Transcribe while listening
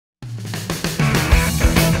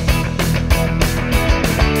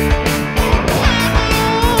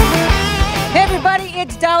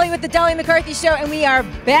with the Dolly McCarthy Show, and we are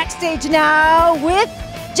backstage now with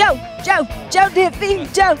Joe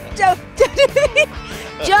Diffie, Joe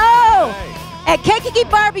Diffie. Joe, at Kankakee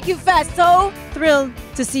BBQ Fest. So thrilled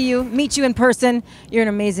to see you, meet you in person. You're an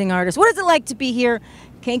amazing artist. What is it like to be here,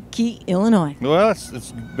 Kankakee, Illinois? Well,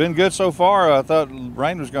 it's been good so far. I thought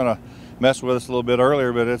rain was going to mess with us a little bit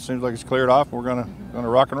earlier, but it seems like it's cleared off. We're gonna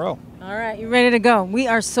rock and roll. All right, you ready to go? We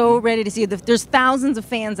are so ready to see you. There's thousands of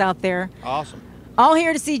fans out there. Awesome. All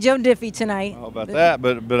here to see Joe Diffie tonight. How about that?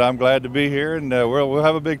 But I'm glad to be here, and we'll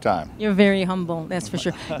have a big time. You're very humble, that's for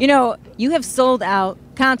sure. You know, you have sold out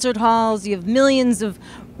concert halls. You have millions of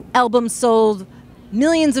albums sold,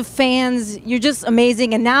 millions of fans. You're just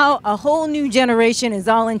amazing, and now a whole new generation is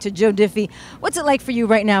all into Joe Diffie. What's it like for you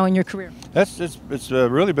right now in your career? It's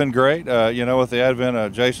really been great. You know, with the advent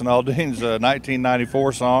of Jason Aldean's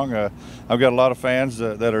 1994 song, I've got a lot of fans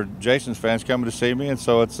that are Jason's fans coming to see me, and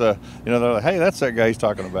so it's you know, they're like, hey, that's that guy he's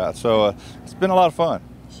talking about. So it's been a lot of fun.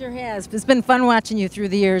 Sure has. It's been fun watching you through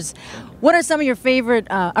the years. What are some of your favorite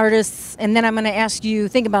artists? And then I'm going to ask you,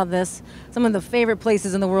 think about this, some of the favorite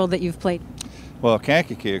places in the world that you've played. Well,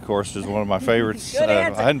 Kankakee, of course, is one of my favorites. Good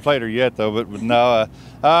answer. I hadn't played her yet, though, but no.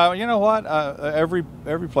 You know what? Every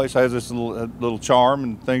place has this little charm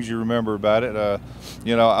and things you remember about it.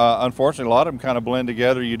 You know, unfortunately, a lot of them kind of blend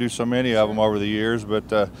together. You do so many of them over the years, but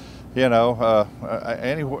you know,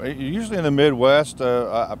 usually in the Midwest,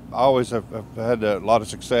 I always have had a lot of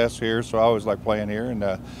success here, so I always like playing here, and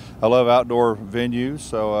I love outdoor venues.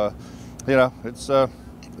 So you know,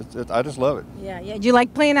 I just love it. Yeah. Do you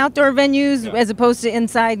like playing outdoor venues as opposed to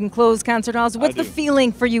inside and closed concert halls? What's the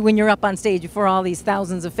feeling for you when you're up on stage before all these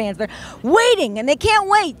thousands of fans? They're waiting, and they can't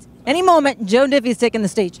wait. Any moment, Joe Diffie's taking the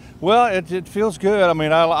stage. Well, it feels good. I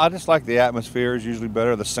mean, I just like the atmosphere is usually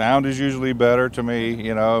better. The sound is usually better to me,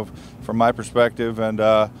 you know, from my perspective. And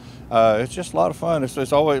it's just a lot of fun.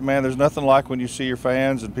 It's always, man, there's nothing like when you see your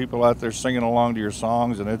fans and people out there singing along to your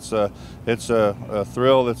songs. And it's a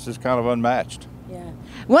thrill that's just kind of unmatched. Yeah.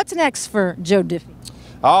 What's next for Joe Diffie?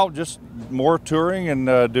 Just more touring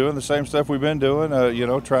and doing the same stuff we've been doing, you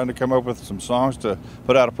know, trying to come up with some songs to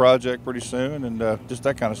put out a project pretty soon, and just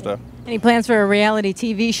that kind of stuff. Any plans for a reality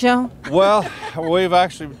TV show? Well, we've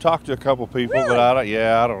actually talked to a couple people, Really? but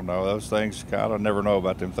I don't know. Those things, kind of never know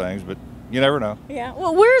about them things, but you never know. Yeah.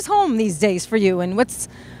 Well, where's home these days for you, and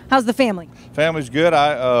how's the family? Family's good.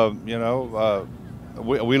 You know,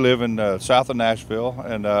 we live in south of Nashville,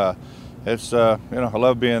 and it's you know, I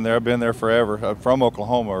love being there. I've been there forever. I'm from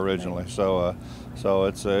Oklahoma originally, so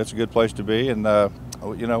it's a good place to be. And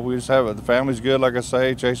you know, we just have the family's good, like I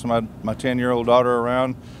say, chasing my 10-year-old daughter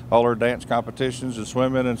around all her dance competitions and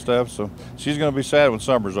swimming and stuff. So she's going to be sad when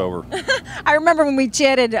summer's over. I remember when we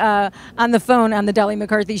chatted on the phone on the Dolly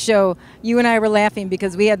McCarthy Show. You and I were laughing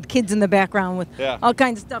because we had kids in the background with all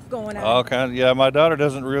kinds of stuff going on. Yeah. My daughter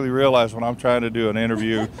doesn't really realize when I'm trying to do an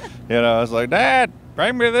interview. You know, it's like, Dad,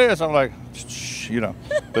 bring me this. I'm like, shh, you know.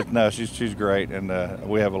 But no, she's great, and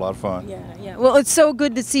we have a lot of fun. Yeah. Well, it's so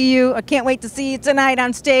good to see you. I can't wait to see you tonight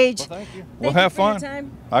on stage. Well, thank you. We'll have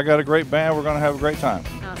fun. I got a great band. We're going to have a great time.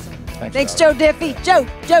 Awesome. Thanks Joe Diffie. Joe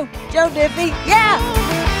Diffie.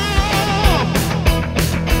 Yeah.